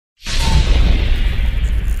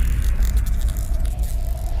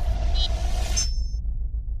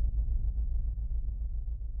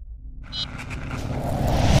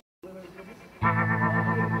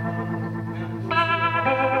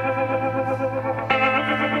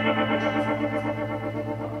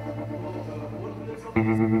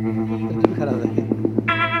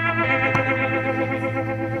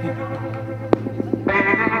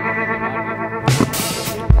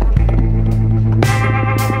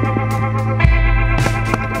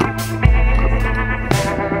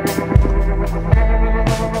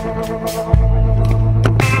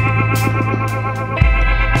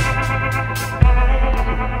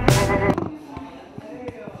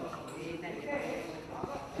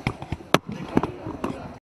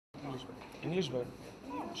English, but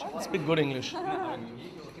she can speak good English. You're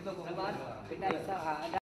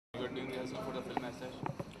doing rehearsal for the film as such.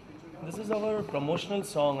 This is our promotional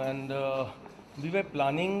song, and we were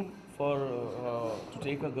planning for to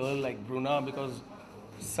take a girl like Bruna because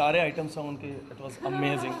sare item song unke, it was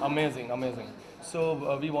amazing, amazing.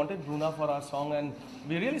 So we wanted Bruna for our song, and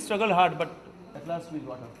we really struggled hard, but at last we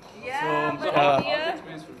got her. Yeah, So, but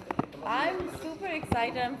I'm super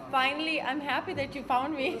excited. I'm happy that you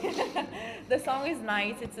found me. The song is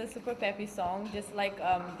nice. It's a super peppy song, just like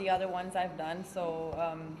the other ones I've done. So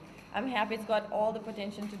I'm happy. It's got all the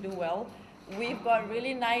potential to do well. We've got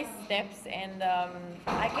really nice steps, and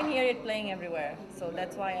I can hear it playing everywhere. So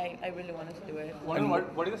that's why I really wanted to do it.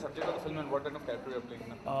 What is the subject of the film and what kind of character you're playing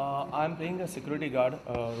now? I'm playing a security guard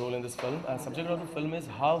role in this film. Subject of the film is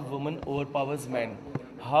how woman overpowers men.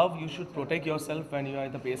 How you should protect yourself when you are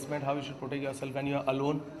in the basement, how you should protect yourself when you are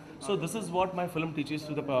alone. So this is what my film teaches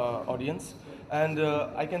to the audience. And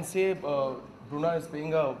I can say Bruna is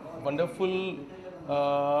playing a wonderful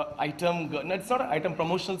item girl. No, it's not an item,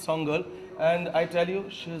 promotional song girl. And I tell you,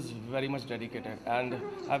 she is very much dedicated. And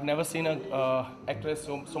I've never seen an actress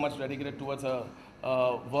so much dedicated towards her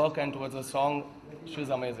work and towards a song. She's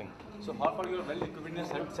amazing. So how far you're well equipped in a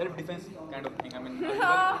self-defense kind of thing? I mean,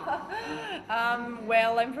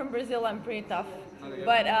 Well, I'm from Brazil. I'm pretty tough,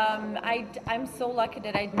 but I'm so lucky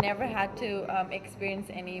that I never had to experience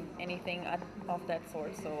anything of that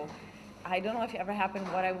sort. So I don't know if it ever happened.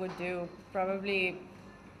 What I would do, probably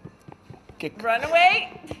Kick. run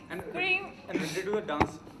away, and scream. And when they do the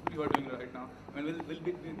dance you are doing right now, I mean, will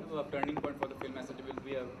be a turning point for the film as such? Will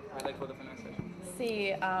be a highlight for the film as such?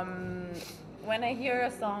 See, when I hear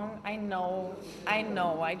a song, I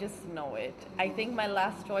just know it. I think my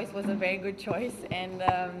last choice was a very good choice, and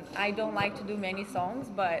I don't like to do many songs,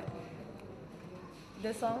 but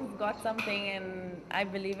the song's got something, and I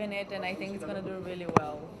believe in it, and I think it's gonna do really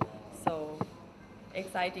well. So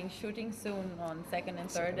exciting! Shooting soon on 2nd and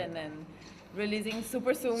 3rd, and then releasing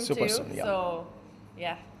super soon too. Soon, yeah. So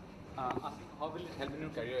yeah. How will it help in your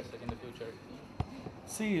career as such in the future?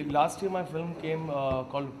 See, last year my film came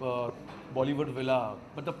called Bollywood Villa,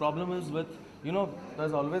 but the problem is with,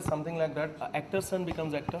 there's always something like that. Actor's son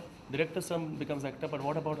becomes actor, director's son becomes actor, but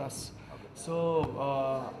what about us?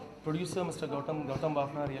 So, producer Mr. Gautam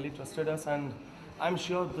Bafna really trusted us, and I'm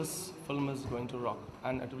sure this film is going to rock,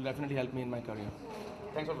 and it will definitely help me in my career.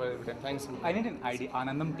 Thanks for very good. Thanks. I need an ID.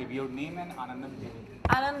 Anandam TV. Your name and Anandam TV.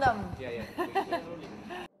 Anandam. Yeah.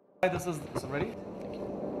 Hi, this is ready.